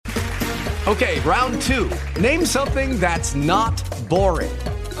Okay, round two. Name something that's not boring.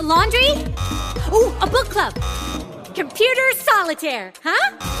 A laundry? Ooh, a book club. Computer solitaire,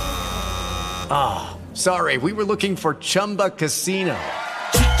 huh? Ah, sorry, we were looking for Chumba Casino.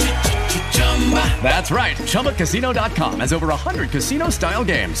 That's right, ChumbaCasino.com has over 100 casino-style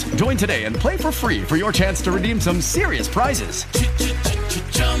games. Join today and play for free for your chance to redeem some serious prizes.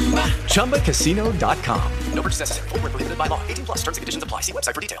 ChumbaCasino.com. No purchase necessary. Void where prohibited by law. 18 plus terms and conditions apply. See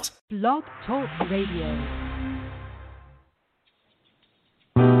website for details. Blog Talk Radio.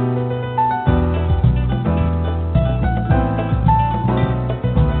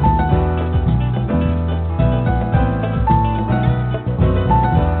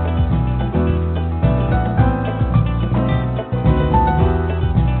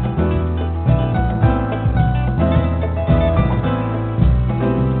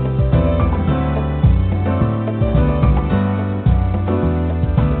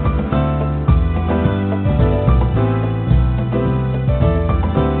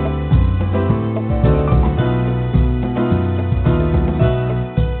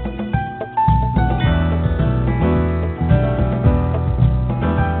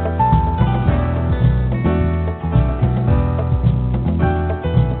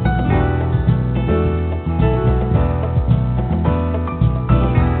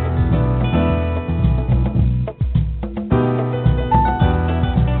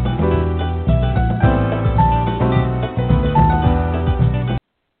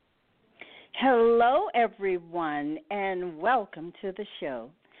 Everyone, and welcome to the show.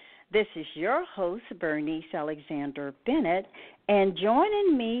 This is your host, Bernice Alexander Bennett, and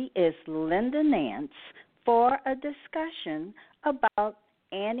joining me is Linda Nance for a discussion about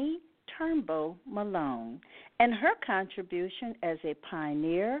Annie Malone and her contribution as a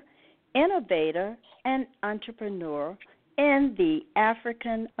pioneer, innovator, and entrepreneur in the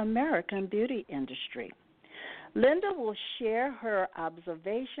African American beauty industry. Linda will share her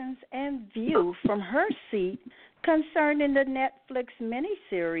observations and view from her seat concerning the Netflix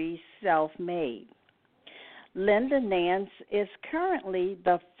Miniseries Self-Made. Linda Nance is currently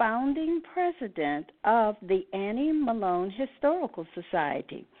the founding president of the Annie Malone Historical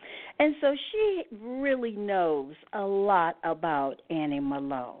Society, and so she really knows a lot about Annie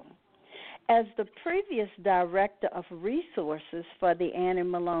Malone. As the previous director of resources for the Annie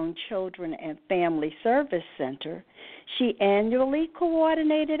Malone Children and Family Service Center, she annually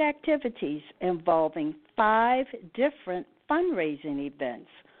coordinated activities involving 5 different fundraising events,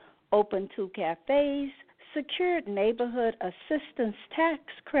 opened 2 cafes, secured neighborhood assistance tax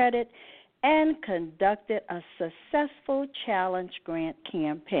credit, and conducted a successful challenge grant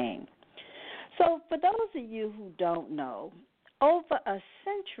campaign. So for those of you who don't know, over a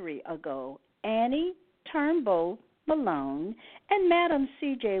century ago, Annie Malone and Madam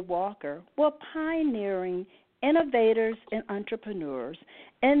C.J. Walker were pioneering innovators and entrepreneurs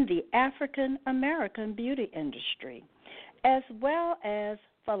in the African American beauty industry, as well as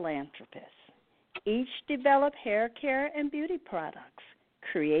philanthropists. Each developed hair care and beauty products,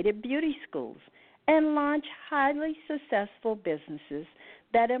 created beauty schools, and launched highly successful businesses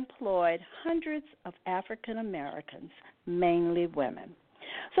that employed hundreds of African Americans, mainly women.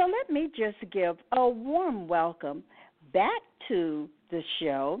 So let me just give a warm welcome back to the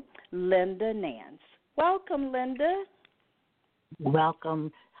show, Linda Nance. Welcome, Linda.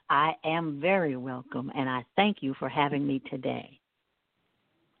 Welcome. I am very welcome, and I thank you for having me today.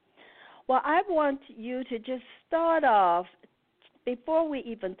 Well, I want you to just start off, before we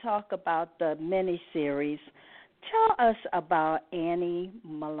even talk about the miniseries, tell us about Annie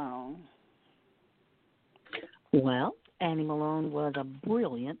Malone. Well, Annie Malone was a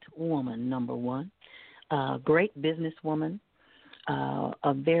brilliant woman, number one, a great businesswoman,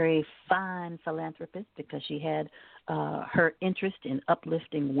 a very fine philanthropist because she had her interest in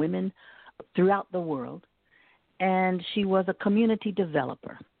uplifting women throughout the world, and she was a community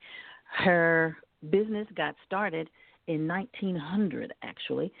developer. Her business got started in 1900,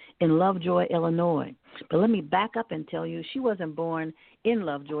 actually, in Lovejoy, Illinois. But let me back up and tell you, she wasn't born in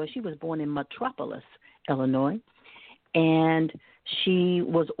Lovejoy. She was born in Metropolis, Illinois, and she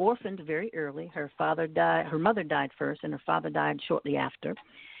was orphaned very early. Her mother died first, and her father died shortly after.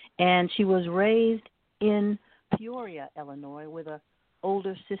 And she was raised in Peoria, Illinois, with an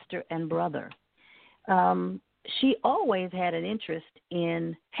older sister and brother. She always had an interest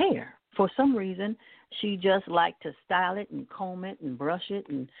in hair. For some reason, she just liked to style it and comb it and brush it.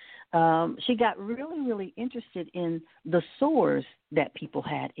 And she got really, really interested in the sores that people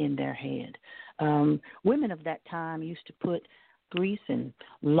had in their head. Women of that time used to put grease and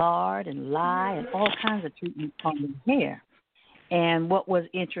lard and lye and all kinds of treatments on their hair. And what was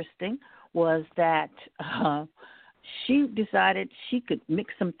interesting was that she decided she could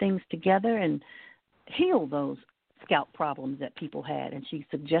mix some things together and heal those scalp problems that people had. And she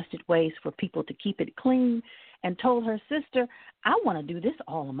suggested ways for people to keep it clean and told her sister, I want to do this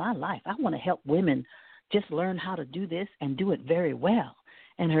all of my life. I want to help women just learn how to do this and do it very well.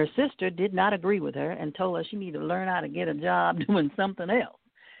 And her sister did not agree with her and told her she needed to learn how to get a job doing something else.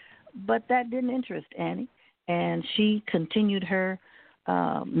 But that didn't interest Annie, and she continued her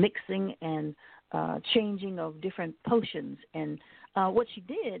mixing and changing of different potions. And what she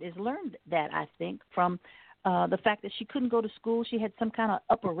did is learn that, I think, from the fact that she couldn't go to school. She had some kind of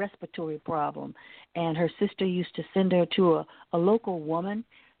upper respiratory problem, and her sister used to send her to a local woman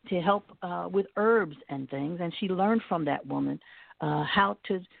to help with herbs and things, and she learned from that woman how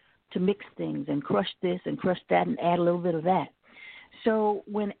to mix things and crush this and crush that and add a little bit of that. So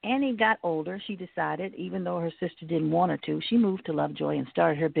when Annie got older, she decided, even though her sister didn't want her to, she moved to Lovejoy and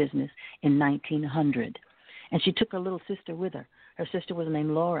started her business in 1900. And she took her little sister with her. Her sister was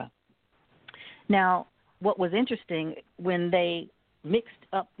named Laura. Now, what was interesting, when they mixed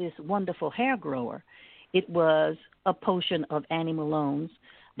up this wonderful hair grower, it was a potion of Annie Malone's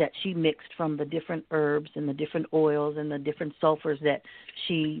that she mixed from the different herbs and the different oils and the different sulfurs that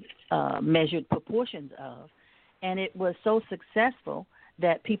she measured proportions of. And it was so successful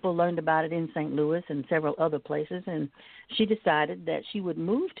that people learned about it in St. Louis and several other places, and she decided that she would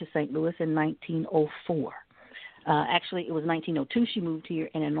move to St. Louis in 1904. Actually, it was 1902 she moved here,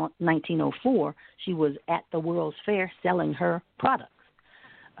 and in 1904 she was at the World's Fair selling her products.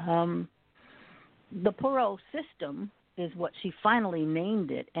 The Puro system is what she finally named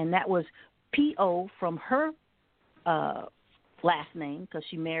it, and that was P.O. from her last name, because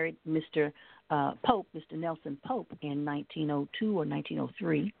she married Mr. Pope, Mr. Nelson Pope, in 1902 or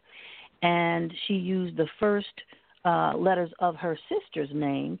 1903, and she used the first letters of her sister's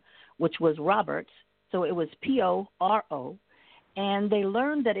name, which was Roberts, so it was P-O-R-O, and they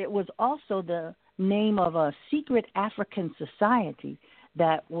learned that it was also the name of a secret African society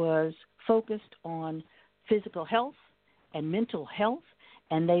that was focused on physical health and mental health,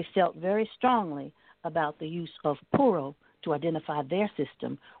 and they felt very strongly about the use of Puro to identify their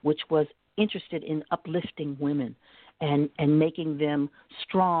system, which was interested in uplifting women and making them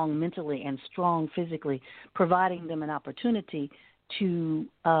strong mentally and strong physically, providing them an opportunity to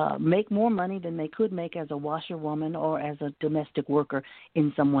make more money than they could make as a washerwoman or as a domestic worker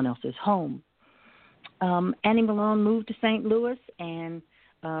in someone else's home. Annie Malone moved to St. Louis and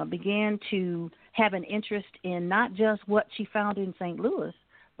began to have an interest in not just what she found in St. Louis,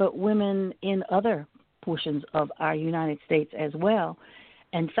 but women in other portions of our United States as well.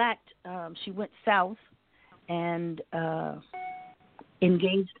 In fact, she went south and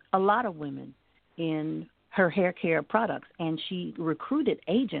engaged a lot of women in her hair care products, and she recruited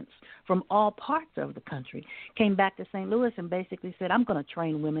agents from all parts of the country, came back to St. Louis and basically said, I'm going to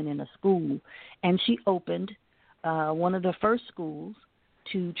train women in a school. And she opened one of the first schools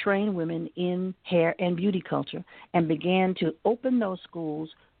to train women in hair and beauty culture, and began to open those schools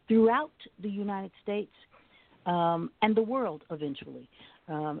throughout the United States and the world eventually.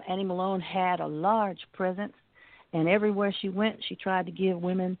 Annie Malone had a large presence, and everywhere she went, she tried to give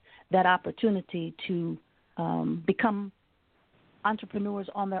women that opportunity to become entrepreneurs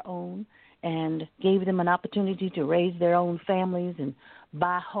on their own, and gave them an opportunity to raise their own families and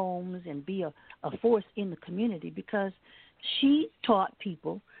buy homes and be a force in the community, because she taught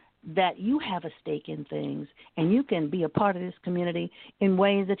people that you have a stake in things and you can be a part of this community in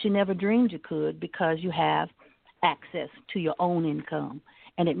ways that you never dreamed you could, because you have access to your own income.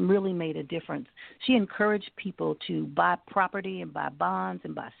 And it really made a difference. She encouraged people to buy property and buy bonds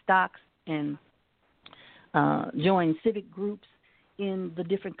and buy stocks and join civic groups in the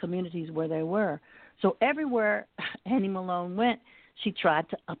different communities where they were. So everywhere Annie Malone went, she tried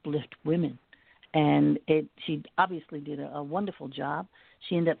to uplift women. And she obviously did a wonderful job.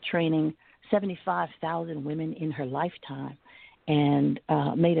 She ended up training 75,000 women in her lifetime, and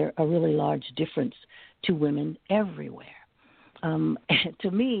made a really large difference to women everywhere.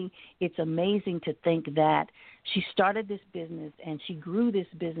 To me, it's amazing to think that she started this business and she grew this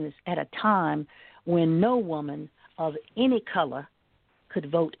business at a time when no woman of any color could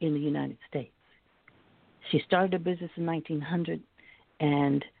vote in the United States. She started her business in 1900,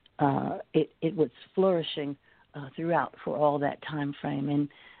 and it was flourishing throughout for all that time frame.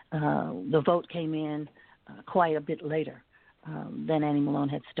 And the vote came in quite a bit later than Annie Malone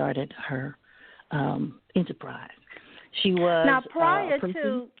had started her enterprise. She was now prior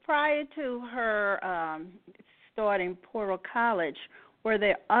to her starting Puro College. Were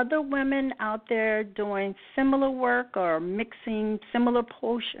there other women out there doing similar work or mixing similar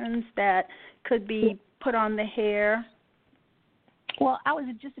potions that could be put on the hair? Well, I was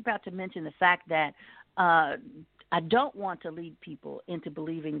just about to mention the fact that I don't want to lead people into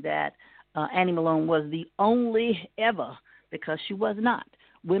believing that Annie Malone was the only ever, because she was not.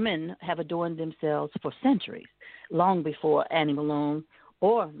 Women have adorned themselves for centuries, long before Annie Malone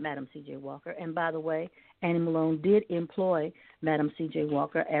or Madam C.J. Walker. And by the way, Annie Malone did employ Madam C.J.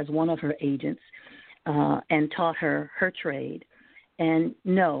 Walker as one of her agents and taught her trade. And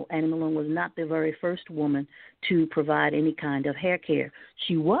no, Annie Malone was not the very first woman to provide any kind of hair care.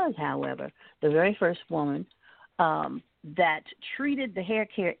 She was, however, the very first woman that treated the hair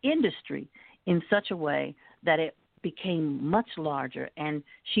care industry in such a way that it became much larger, and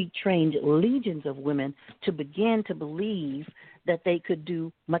she trained legions of women to begin to believe that they could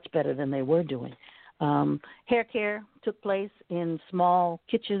do much better than they were doing. Hair care took place in small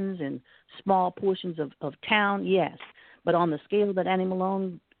kitchens and small portions of town, yes, but on the scale that Annie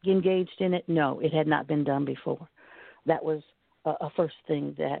Malone engaged in it, no, it had not been done before. That was a first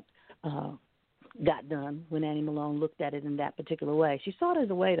thing that got done when Annie Malone looked at it in that particular way. She saw it as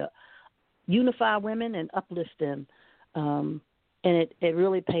a way to unify women and uplift them, and it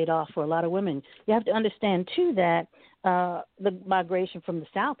really paid off for a lot of women. You have to understand, too, that the migration from the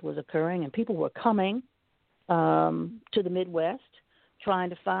South was occurring, and people were coming to the Midwest trying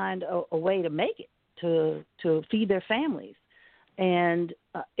to find a way to make it, to feed their families. And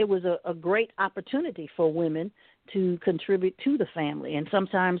it was a great opportunity for women to contribute to the family. And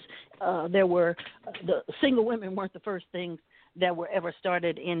sometimes the single women weren't the first things that were ever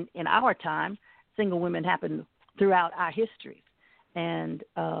started in our time. Single women happened throughout our history. And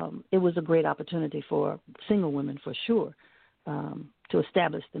it was a great opportunity for single women, for sure, to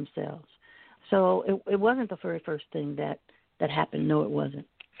establish themselves. So it wasn't the very first thing that happened. No, it wasn't.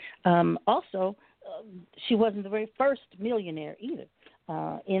 Also, she wasn't the very first millionaire either,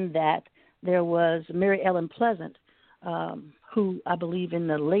 in that there was Mary Ellen Pleasant, who I believe in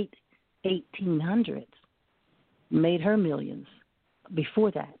the late 1800s made her millions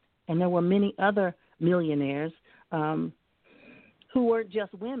before that. And there were many other millionaires who weren't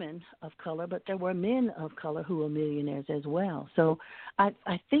just women of color, but there were men of color who were millionaires as well. So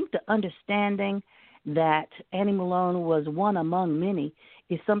I think the understanding that Annie Malone was one among many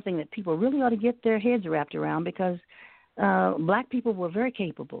is something that people really ought to get their heads wrapped around, because black people were very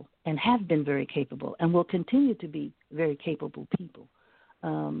capable and have been very capable and will continue to be very capable people.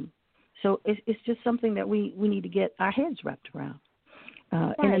 So it's just something that we need to get our heads wrapped around.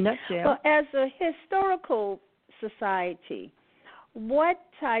 Right. In a nutshell. Well, as a historical society, what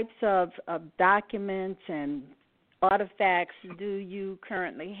types of documents and artifacts do you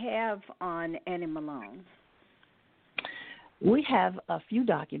currently have on Annie Malone? We have a few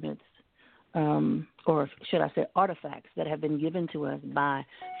documents, or should I say artifacts, that have been given to us by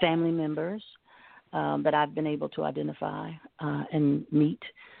family members that I've been able to identify and meet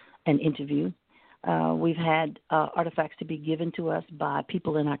and interview. We've had artifacts to be given to us by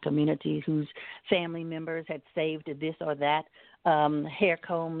people in our community whose family members had saved this or that, hair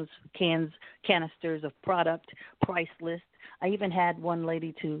combs, canisters of product, price lists. I even had one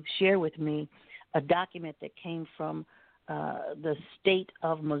lady to share with me a document that came from the state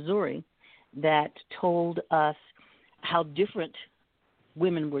of Missouri that told us how different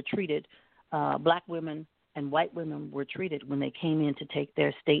women were treated, black women and white women were treated when they came in to take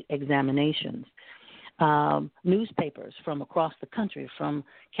their state examinations. Newspapers from across the country, from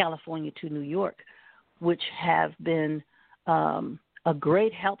California to New York, which have been a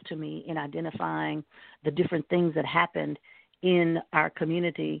great help to me in identifying the different things that happened in our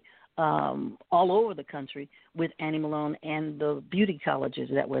community all over the country with Annie Malone and the beauty colleges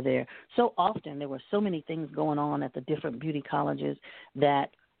that were there. So often there were so many things going on at the different beauty colleges that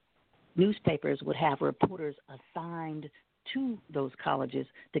newspapers would have reporters assigned to those colleges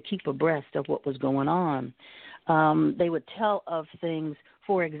to keep abreast of what was going on. They would tell of things,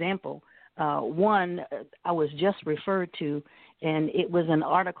 for example, one I was just referred to, and it was an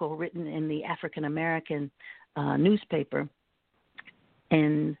article written in the African American newspaper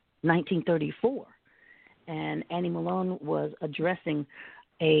in 1934. And Annie Malone was addressing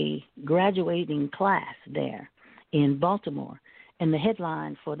a graduating class there in Baltimore. And the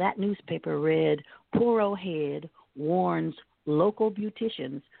headline for that newspaper read, "Poor Head warns local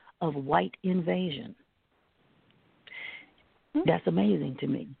beauticians of white invasion." That's amazing to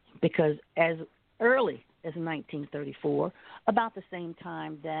me, because as early as 1934, about the same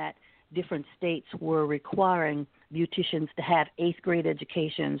time that different states were requiring beauticians to have 8th grade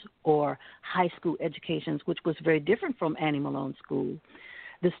educations or high school educations, which was very different from Annie Malone School.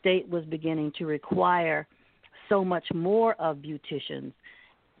 The state was beginning to require so much more of beauticians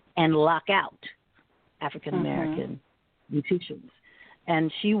and lock out African American beauticians.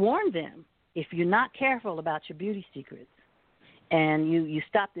 And she warned them, if you're not careful about your beauty secrets and you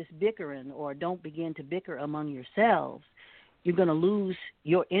stop this bickering or don't begin to bicker among yourselves, you're going to lose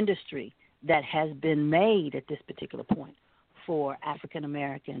your industry that has been made at this particular point for African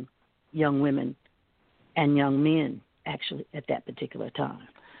American young women and young men, actually, at that particular time.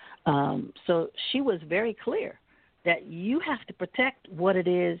 So she was very clear that you have to protect what it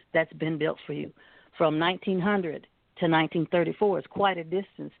is that's been built for you. From 1900 to 1934 is quite a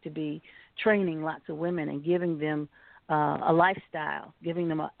distance to be training lots of women and giving them a lifestyle, giving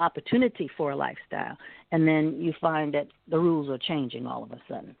them an opportunity for a lifestyle, and then you find that the rules are changing all of a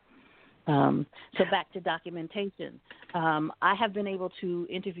sudden. So back to documentation. I have been able to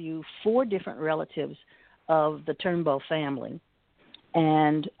interview 4 different relatives of the Turnbow family,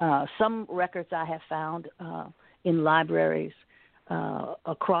 and some records I have found in libraries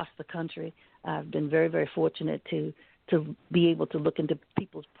across the country. I've been very, very fortunate to be able to look into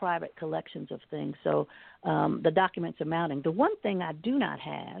people's private collections of things. So the documents are mounting. The one thing I do not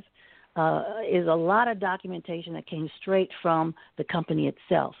have is a lot of documentation that came straight from the company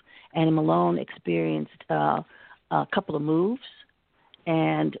itself. Annie Malone experienced a couple of moves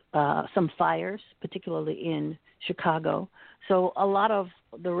and some fires, particularly in Chicago. So a lot of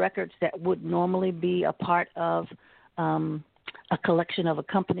the records that would normally be a part of a collection of a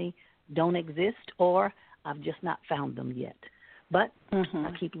company don't exist, or I've just not found them yet. But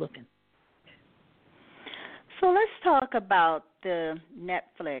I keep looking. So let's talk about the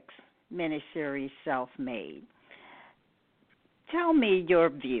Netflix miniseries Self-Made. Tell me your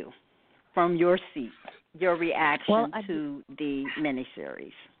view from your seat, your reaction to the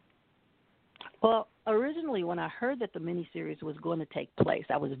miniseries. Well, originally when I heard that the miniseries was going to take place,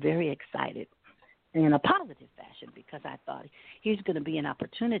 I was very excited in a positive fashion because I thought here's going to be an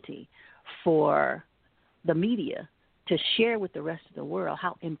opportunity for the media to share with the rest of the world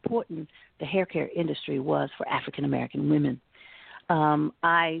how important the hair care industry was for African American women.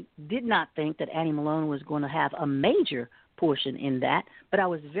 I did not think that Annie Malone was going to have a major portion in that, but I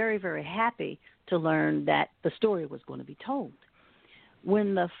was very, very happy to learn that the story was going to be told.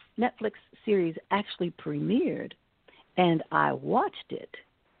 When the Netflix series actually premiered and I watched it,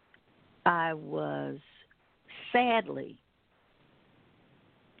 I was sadly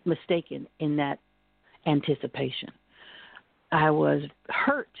mistaken in that anticipation. I was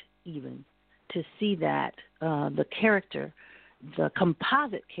hurt even to see that the character, the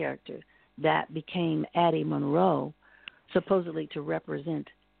composite character that became Addie Monroe, supposedly to represent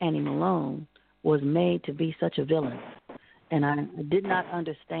Annie Malone, was made to be such a villain. And I did not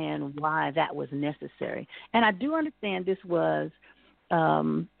understand why that was necessary. And I do understand this was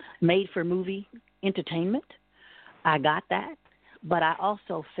made for movie entertainment. I got that. But I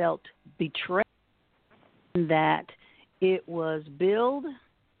also felt betrayed that it was billed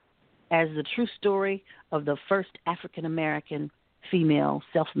as the true story of the first African-American female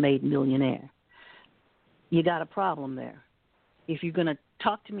self-made millionaire. You got a problem there. If you're going to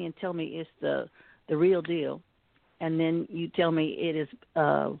talk to me and tell me it's the real deal, and then you tell me it is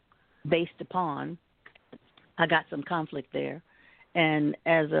based upon, I got some conflict there. And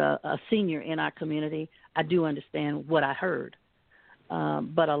as a senior in our community, I do understand what I heard.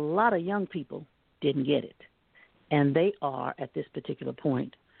 But a lot of young people didn't get it. And they are, at this particular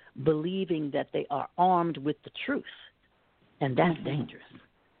point, believing that they are armed with the truth. And that's dangerous.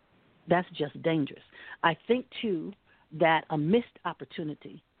 That's just dangerous. I think, too, that a missed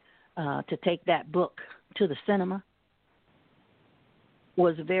opportunity to take that book to the cinema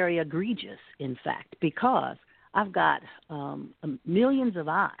was very egregious, in fact, because I've got millions of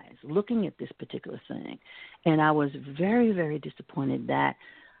eyes looking at this particular thing, and I was very, very disappointed that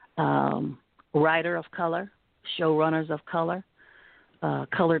writer of color, showrunners of color,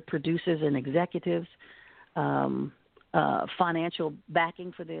 colored producers and executives, financial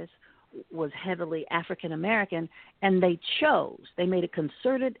backing for this was heavily African American, and they made a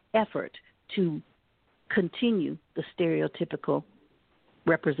concerted effort to continue the stereotypical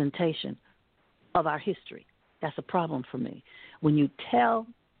representation of our history. That's a problem for me. When you tell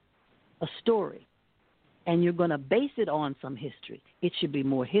a story and you're going to base it on some history, it should be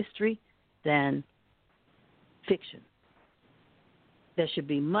more history than fiction. There should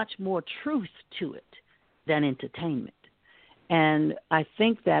be much more truth to it than entertainment. And I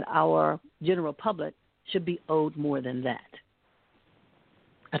think that our general public should be owed more than that.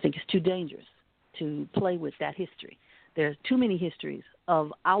 I think it's too dangerous to play with that history. There's too many histories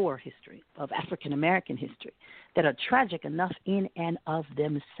of our history, of African American history, that are tragic enough in and of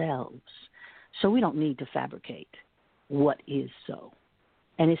themselves. So we don't need to fabricate what is so.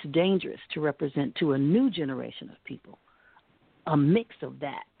 And it's dangerous to represent to a new generation of people a mix of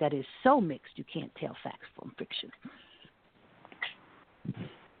that is so mixed you can't tell facts from fiction.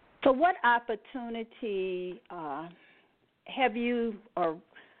 So what opportunity have you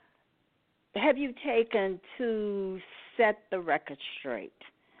taken to set the record straight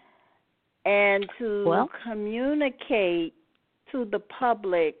and to communicate to the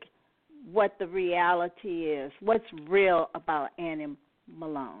public what the reality is, what's real about Annie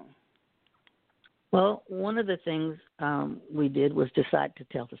Malone? Well, one of the things we did was decide to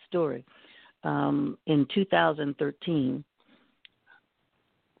tell the story. In 2013,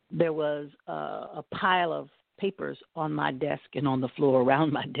 there was a pile of papers on my desk and on the floor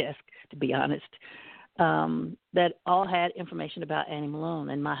around my desk, to be honest, that all had information about Annie Malone.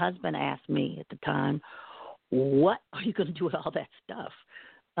 And my husband asked me at the time, what are you going to do with all that stuff?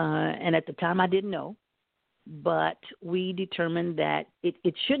 And at the time I didn't know, but we determined that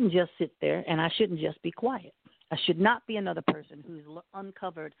it shouldn't just sit there and I shouldn't just be quiet. I should not be another person who's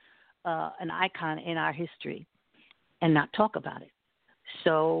uncovered an icon in our history and not talk about it.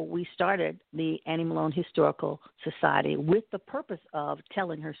 So we started the Annie Malone Historical Society with the purpose of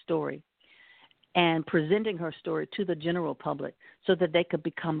telling her story and presenting her story to the general public so that they could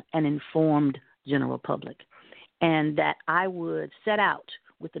become an informed general public, and that I would set out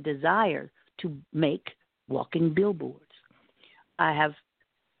with the desire to make walking billboards. I have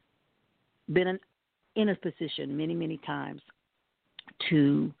been in a position many, many times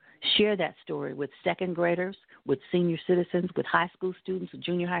to share that story with second graders, with senior citizens, with high school students, with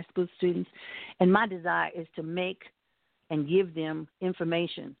junior high school students. And my desire is to make and give them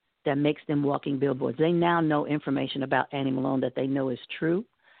information that makes them walking billboards. They now know information about Annie Malone that they know is true.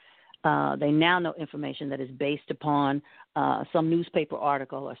 They now know information that is based upon some newspaper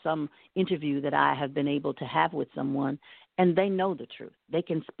article or some interview that I have been able to have with someone, and they know the truth. They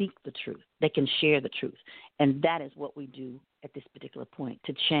can speak the truth. They can share the truth. And that is what we do at this particular point,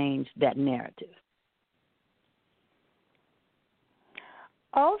 to change that narrative.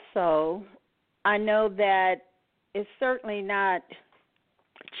 Also, I know that it's certainly not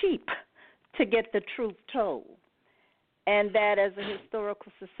cheap to get the truth told, and that as a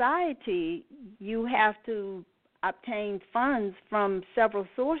historical society, you have to obtain funds from several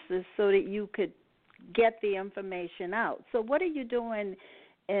sources so that you could get the information out. So what are you doing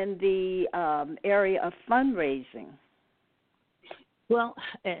in the area of fundraising? Well,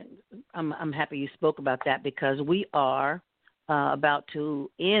 I'm happy you spoke about that, because we are about to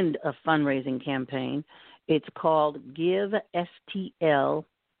end a fundraising campaign. It's called Give STL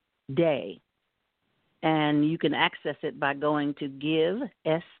Day, and you can access it by going to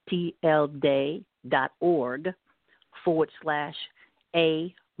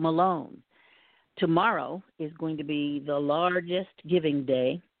givestlday.org/A Malone. Tomorrow is going to be the largest giving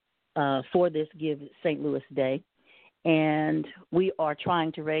day for this Give St. Louis Day, and we are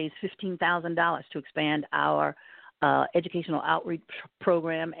trying to raise $15,000 to expand our educational outreach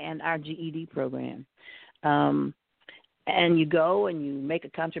program and our GED program. And you go and you make a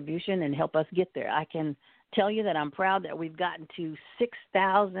contribution and help us get there. I can tell you that I'm proud that we've gotten to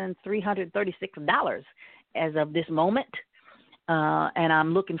 $6,336 as of this moment. And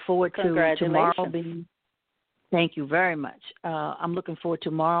I'm looking forward to tomorrow being. Thank you very much. I'm looking forward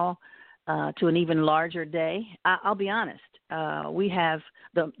tomorrow to an even larger day. I'll be honest. We have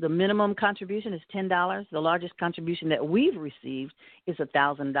the minimum contribution is $10. The largest contribution that we've received is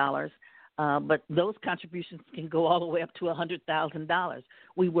 $1,000. But those contributions can go all the way up to $100,000.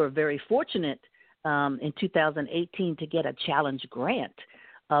 We were very fortunate in 2018 to get a challenge grant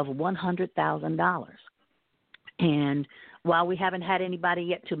of $100,000. And while we haven't had anybody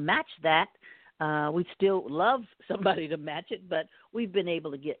yet to match that, we'd still love somebody to match it, but we've been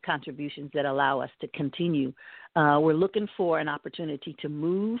able to get contributions that allow us to continue. We're looking for an opportunity to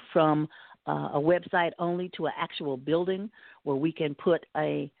move from a website only to an actual building where we can put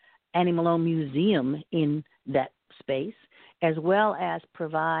a Annie Malone Museum in that space, as well as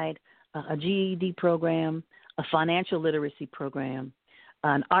provide a GED program, a financial literacy program,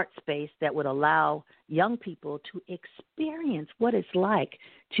 an art space that would allow young people to experience what it's like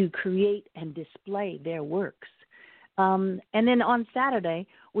to create and display their works. And then on Saturday,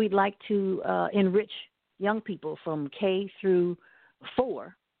 we'd like to enrich young people from K through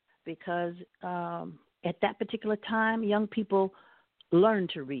 4, because at that particular time, young people learn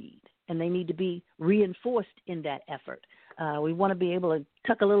to read and they need to be reinforced in that effort. We want to be able to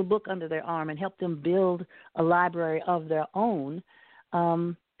tuck a little book under their arm and help them build a library of their own,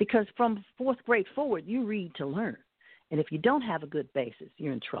 because from fourth grade forward, you read to learn. And if you don't have a good basis,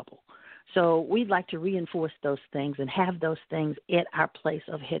 you're in trouble. So we'd like to reinforce those things and have those things at our place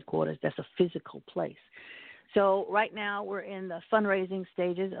of headquarters. That's a physical place. So right now we're in the fundraising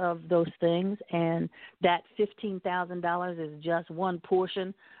stages of those things, and that $15,000 is just one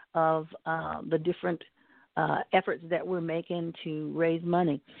portion of the different efforts that we're making to raise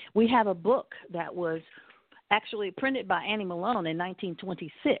money. We have a book that was actually printed by Annie Malone in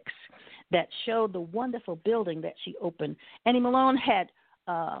 1926 that showed the wonderful building that she opened. Annie Malone had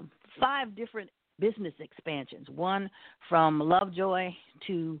 5 different business expansions, one from Lovejoy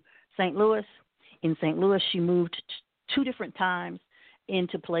to St. Louis. In St. Louis, she moved 2 different times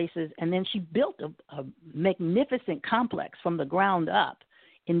into places, and then she built a magnificent complex from the ground up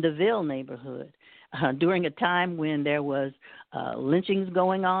in the Ville neighborhood during a time when there was lynchings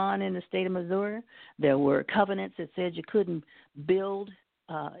going on in the state of Missouri. There were covenants that said you couldn't build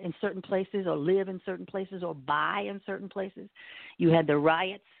in certain places or live in certain places or buy in certain places. You had the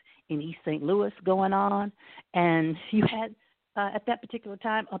riots in East St. Louis going on, and you had, at that particular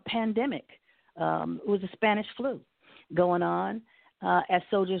time, a pandemic. It was a Spanish flu going on as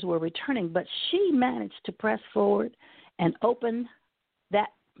soldiers were returning. But she managed to press forward and open that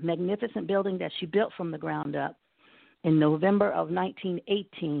magnificent building that she built from the ground up in November of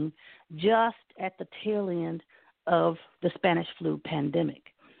 1918, just at the tail end of the Spanish flu pandemic.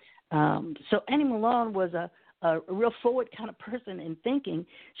 So Annie Malone was a real forward kind of person in thinking.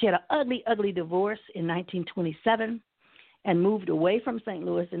 She had an ugly, ugly divorce in 1927 and moved away from St.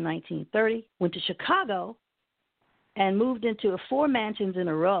 Louis in 1930, went to Chicago, and moved into 4 mansions in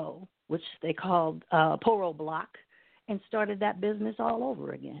a row, which they called Poro Block, and started that business all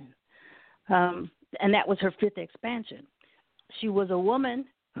over again. And that was her 5th expansion. She was a woman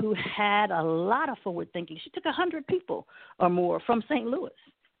who had a lot of forward thinking. She took 100 people or more from St. Louis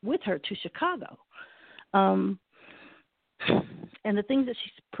with her to Chicago. And the things that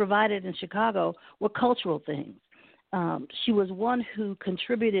she provided in Chicago were cultural things. She was one who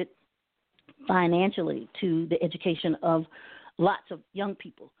contributed financially to the education of lots of young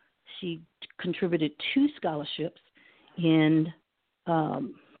people. She contributed 2 scholarships in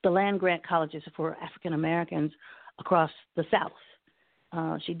the land-grant colleges for African Americans across the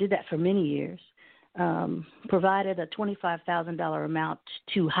South. She did that for many years, provided a $25,000 amount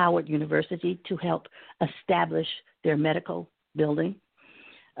to Howard University to help establish their medical building.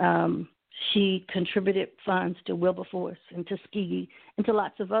 She contributed funds to Wilberforce and Tuskegee and to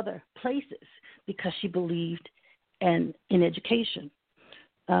lots of other places because she believed in education.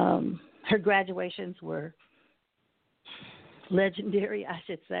 Her graduations were legendary, I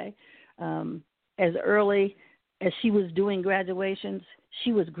should say. As early as she was doing graduations,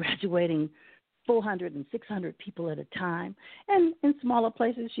 she was graduating 400 and 600 people at a time. And in smaller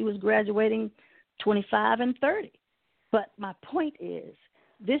places, she was graduating 25 and 30. But my point is,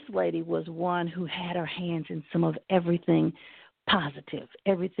 this lady was one who had her hands in some of everything positive,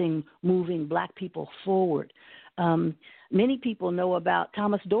 everything moving Black people forward. Many people know about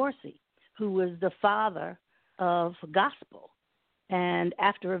Thomas Dorsey, who was the father of gospel. And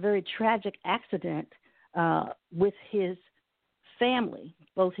after a very tragic accident with his family,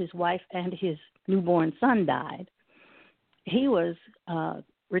 both his wife and his newborn son died, he was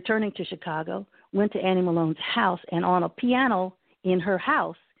returning to Chicago, went to Annie Malone's house, and on a piano in her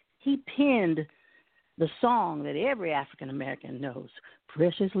house, he penned the song that every African American knows,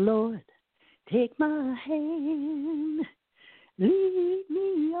 "Precious Lord, take my hand, lead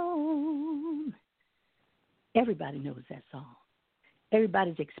me on." Everybody knows that song.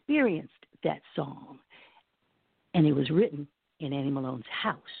 Everybody's experienced that song. And it was written in Annie Malone's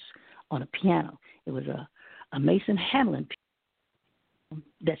house on a piano. It was a Mason Hamlin piano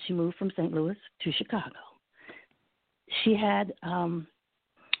that she moved from St. Louis to Chicago. She had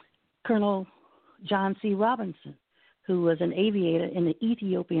Colonel John C. Robinson, who was an aviator in the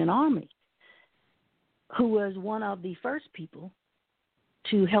Ethiopian Army, who was one of the first people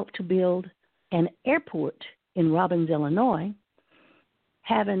to help to build an airport in Robbins, Illinois,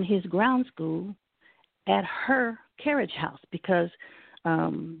 having his ground school at her carriage house because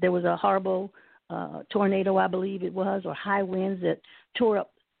there was a horrible tornado, I believe it was, or high winds that tore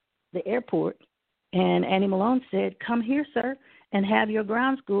up the airport. And Annie Malone said, "Come here, sir, and have your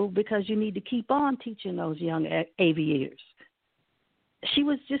ground school because you need to keep on teaching those young aviators." She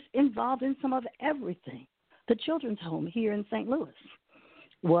was just involved in some of everything. The children's home here in St. Louis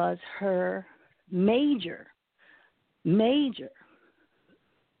was her major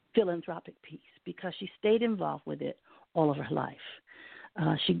philanthropic piece because she stayed involved with it all of her life.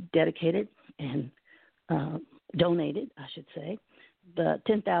 She dedicated and donated, I should say, the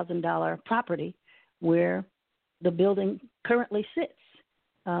 $10,000 property where the building currently sits.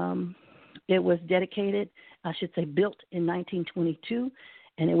 It was dedicated, I should say, built in 1922,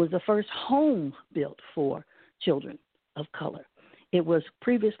 and it was the first home built for children of color. It was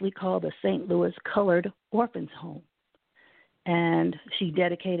previously called the St. Louis Colored Orphans Home. And she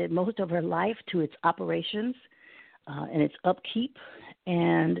dedicated most of her life to its operations and its upkeep.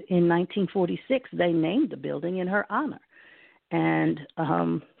 And in 1946, they named the building in her honor. And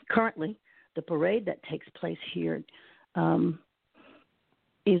currently, the parade that takes place here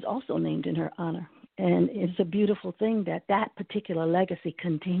is also named in her honor. And it's a beautiful thing that that particular legacy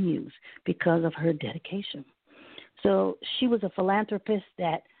continues because of her dedication. So she was a philanthropist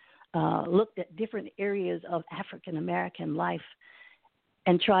that looked at different areas of African American life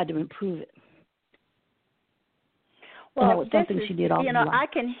and tried to improve it. Well, and that was something she did all her life. I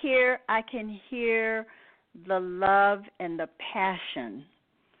can hear the love and the passion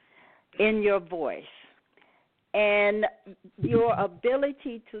in your voice, and your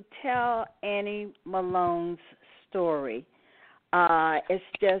ability to tell Annie Malone's story. It's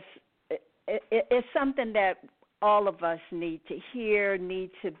something that all of us need to hear,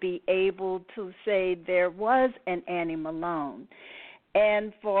 need to be able to say there was an Annie Malone.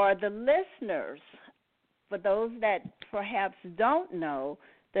 And for the listeners, for those that perhaps don't know,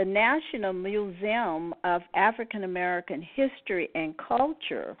 the National Museum of African American History and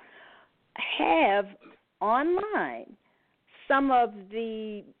Culture have online some of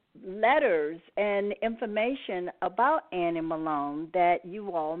the letters and information about Annie Malone that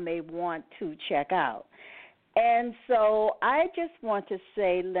you all may want to check out. And so I just want to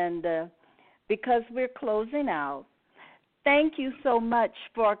say, Linda, because we're closing out, thank you so much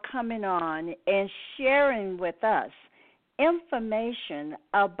for coming on and sharing with us information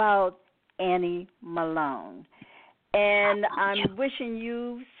about Annie Malone. And I'm wishing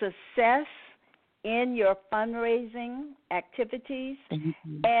you success in your fundraising activities.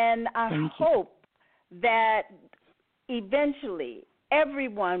 And I hope that eventually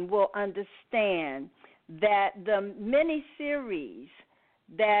everyone will understand that the mini-series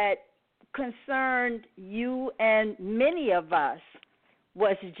that concerned you and many of us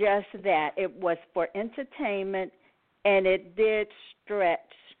was just that. It was for entertainment, and it did stretch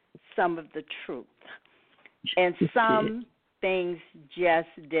some of the truth. And some things just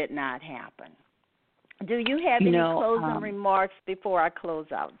did not happen. Do you have any closing remarks before I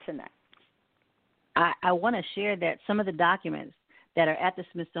close out tonight? I want to share that some of the documents that are at the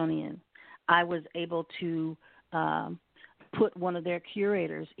Smithsonian, I was able to put one of their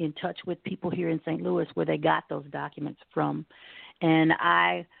curators in touch with people here in St. Louis where they got those documents from. And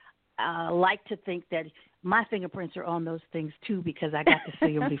I like to think that my fingerprints are on those things, too, because I got to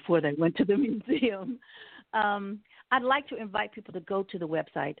see them before they went to the museum. I'd like to invite people to go to the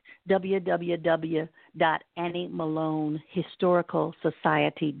website, www.anniemalone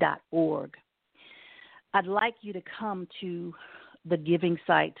historicalsociety.org. I'd like you to come to the giving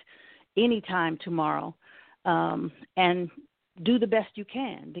site anytime tomorrow and do the best you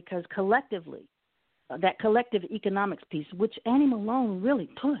can, because collectively, that collective economics piece, which Annie Malone really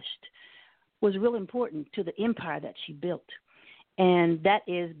pushed, was real important to the empire that she built. And that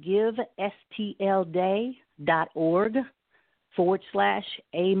is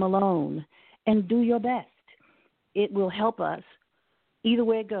givestlday.org/A Malone, and do your best. It will help us either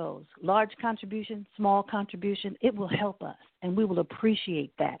way it goes. Large contribution, small contribution, it will help us. And we will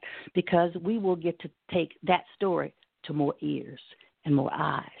appreciate that because we will get to take that story to more ears and more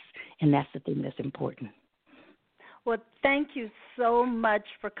eyes. And that's the thing that's important. Well, thank you so much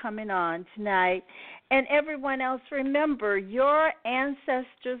for coming on tonight. And everyone else, remember, your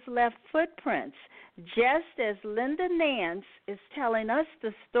ancestors left footprints. Just as Linda Nance is telling us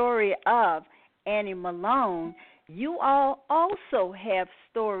the story of Annie Malone, you all also have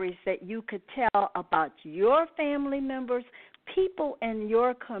stories that you could tell about your family members, people in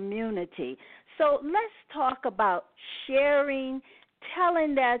your community. So let's talk about sharing,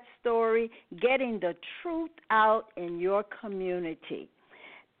 telling that story, getting the truth out in your community.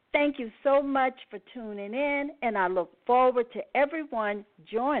 Thank you so much for tuning in, and I look forward to everyone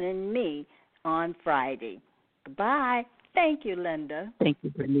joining me on Friday. Goodbye. Thank you, Linda. Thank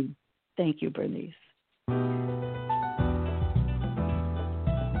you, Bernice. Thank you, Bernice.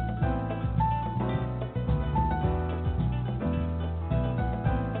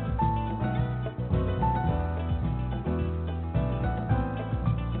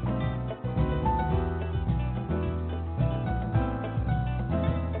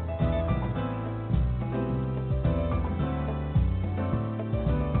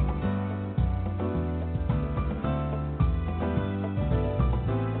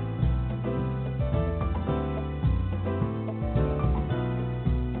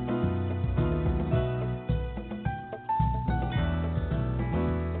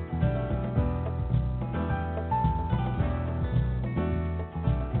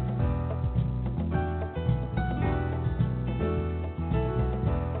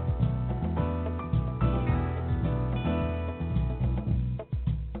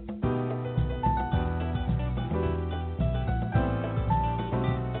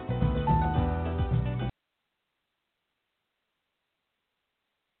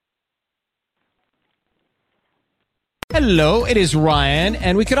 Hello, it is Ryan,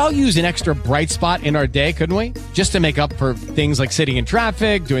 and we could all use an extra bright spot in our day, couldn't we? Just to make up for things like sitting in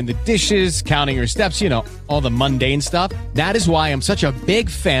traffic, doing the dishes, counting your steps, all the mundane stuff. That is why I'm such a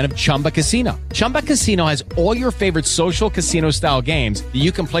big fan of Chumba Casino. Chumba Casino has all your favorite social casino-style games that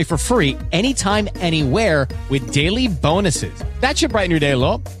you can play for free anytime, anywhere with daily bonuses. That should brighten your day a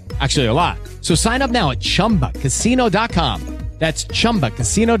little. Actually, a lot. So sign up now at ChumbaCasino.com. That's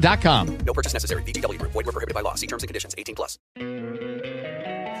ChumbaCasino.com. No purchase necessary. VGW Group. Void where prohibited by law. See terms and conditions. 18+.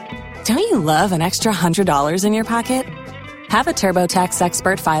 Don't you love an extra $100 in your pocket? Have a TurboTax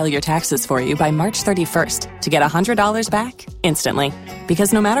expert file your taxes for you by March 31st to get $100 back instantly.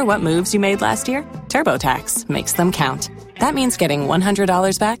 Because no matter what moves you made last year, TurboTax makes them count. That means getting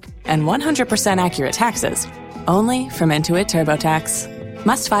 $100 back and 100% accurate taxes only from Intuit TurboTax.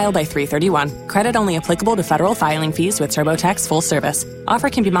 Must file by 3/31. Credit only applicable to federal filing fees with TurboTax full service.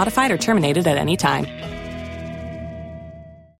 Offer can be modified or terminated at any time.